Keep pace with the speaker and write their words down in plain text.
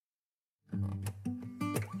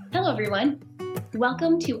Hello, everyone.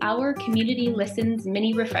 Welcome to our Community Listens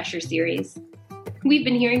mini refresher series. We've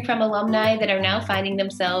been hearing from alumni that are now finding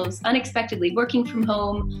themselves unexpectedly working from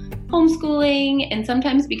home, homeschooling, and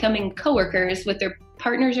sometimes becoming coworkers with their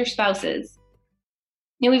partners or spouses.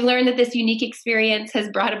 And we've learned that this unique experience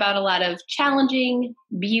has brought about a lot of challenging,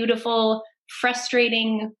 beautiful,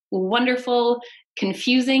 frustrating, wonderful,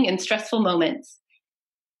 confusing, and stressful moments.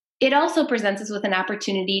 It also presents us with an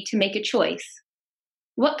opportunity to make a choice.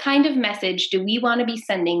 What kind of message do we want to be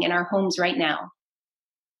sending in our homes right now?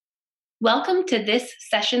 Welcome to this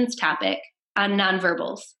session's topic on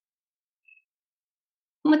nonverbals.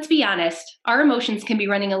 Let's be honest, our emotions can be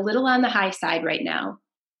running a little on the high side right now.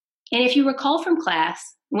 And if you recall from class,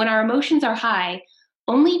 when our emotions are high,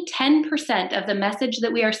 only 10% of the message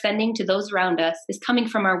that we are sending to those around us is coming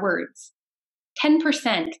from our words.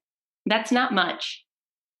 10%, that's not much.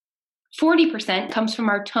 40% comes from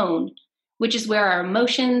our tone, which is where our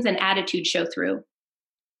emotions and attitudes show through.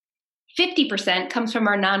 50% comes from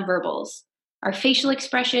our nonverbals, our facial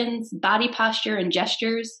expressions, body posture, and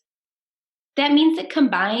gestures. That means that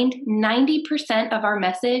combined, 90% of our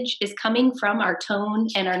message is coming from our tone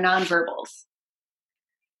and our nonverbals.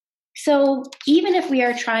 So even if we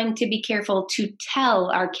are trying to be careful to tell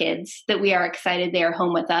our kids that we are excited they are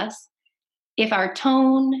home with us, if our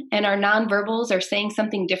tone and our nonverbals are saying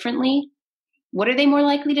something differently, what are they more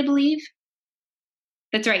likely to believe?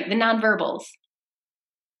 That's right, the nonverbals.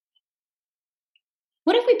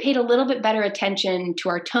 What if we paid a little bit better attention to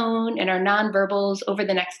our tone and our nonverbals over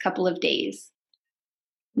the next couple of days?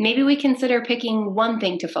 Maybe we consider picking one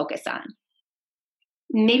thing to focus on.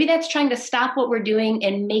 Maybe that's trying to stop what we're doing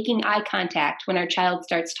and making eye contact when our child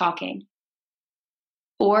starts talking.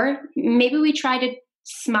 Or maybe we try to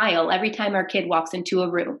smile every time our kid walks into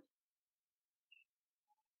a room.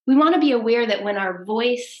 We want to be aware that when our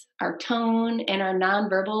voice, our tone, and our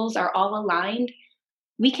nonverbals are all aligned,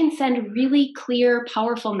 we can send really clear,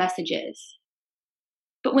 powerful messages.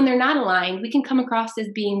 But when they're not aligned, we can come across as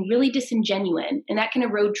being really disingenuous, and that can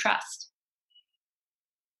erode trust.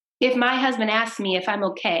 If my husband asks me if I'm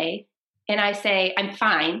okay, and I say I'm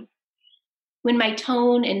fine, when my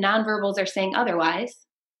tone and nonverbals are saying otherwise,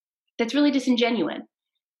 that's really disingenuous.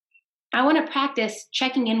 I want to practice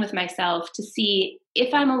checking in with myself to see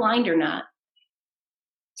if I'm aligned or not.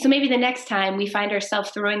 So maybe the next time we find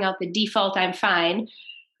ourselves throwing out the default I'm fine,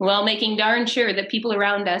 while making darn sure that people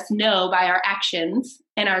around us know by our actions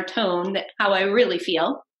and our tone that how I really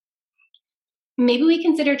feel, maybe we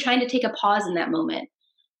consider trying to take a pause in that moment,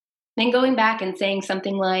 then going back and saying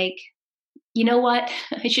something like, you know what,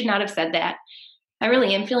 I should not have said that. I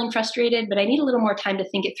really am feeling frustrated, but I need a little more time to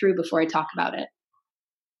think it through before I talk about it.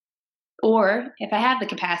 Or if I have the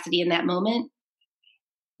capacity in that moment,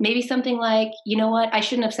 maybe something like, you know what, I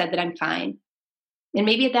shouldn't have said that I'm fine. And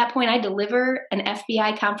maybe at that point I deliver an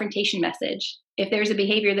FBI confrontation message if there's a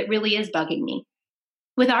behavior that really is bugging me.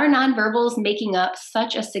 With our nonverbals making up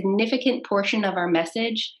such a significant portion of our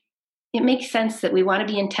message, it makes sense that we want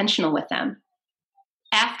to be intentional with them.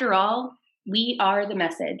 After all, we are the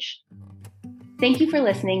message. Thank you for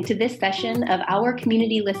listening to this session of our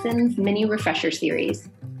Community Listens mini refresher series.